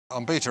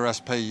On Beta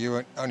SP,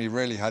 you only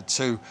really had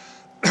two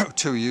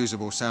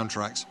usable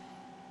soundtracks.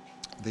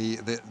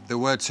 There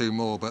were two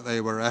more, but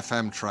they were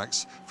FM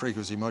tracks,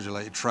 frequency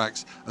modulated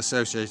tracks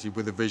associated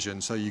with the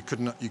Vision, so you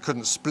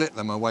couldn't split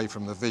them away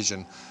from the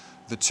Vision.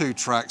 The two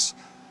tracks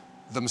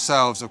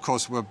themselves, of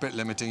course, were a bit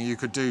limiting. You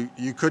could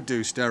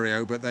do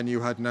stereo, but then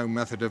you had no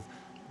method of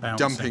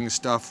dumping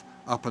stuff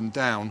up and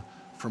down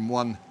from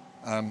one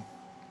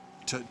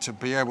to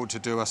be able to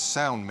do a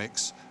sound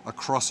mix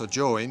across a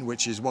join,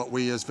 which is what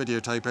we as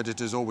videotape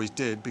editors always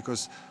did,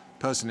 because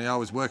personally I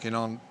was working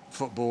on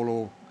football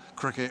or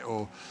cricket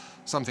or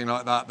something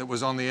like that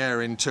was on the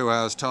air in 2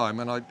 hours time,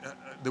 and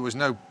there was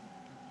no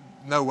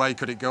way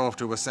could it go off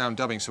to a sound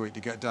dubbing suite to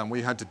get done.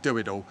 We had to do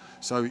it all,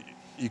 so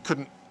you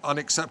couldn't,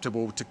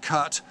 unacceptable to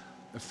cut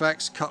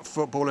effects, cut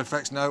football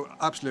effects, no,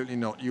 absolutely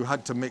not. You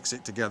had to mix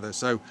it together,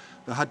 so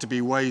there had to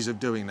be ways of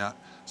doing that.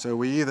 So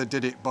we either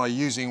did it by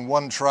using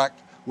one track,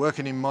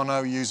 working in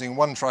mono, using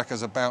one track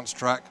as a bounce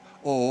track,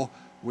 or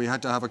we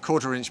had to have a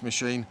 1/4-inch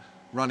machine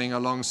running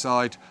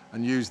alongside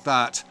and use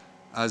that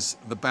as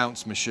the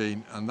bounce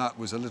machine, and that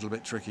was a little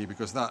bit tricky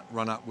because that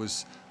run-up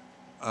was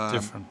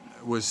different.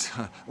 Was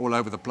all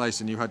over the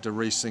place and you had to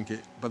resync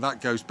it, but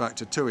that goes back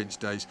to 2-inch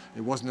days.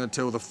 It wasn't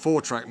until the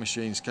 4-track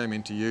machines came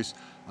into use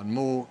and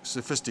more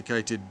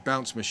sophisticated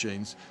bounce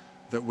machines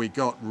that we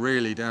got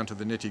really down to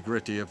the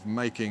nitty-gritty of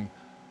making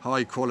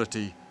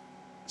high-quality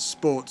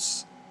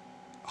sports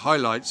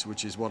highlights,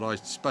 which is what I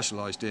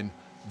specialised in,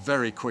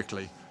 very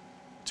quickly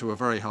to a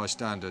very high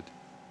standard.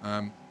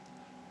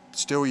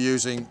 Still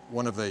using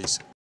one of these.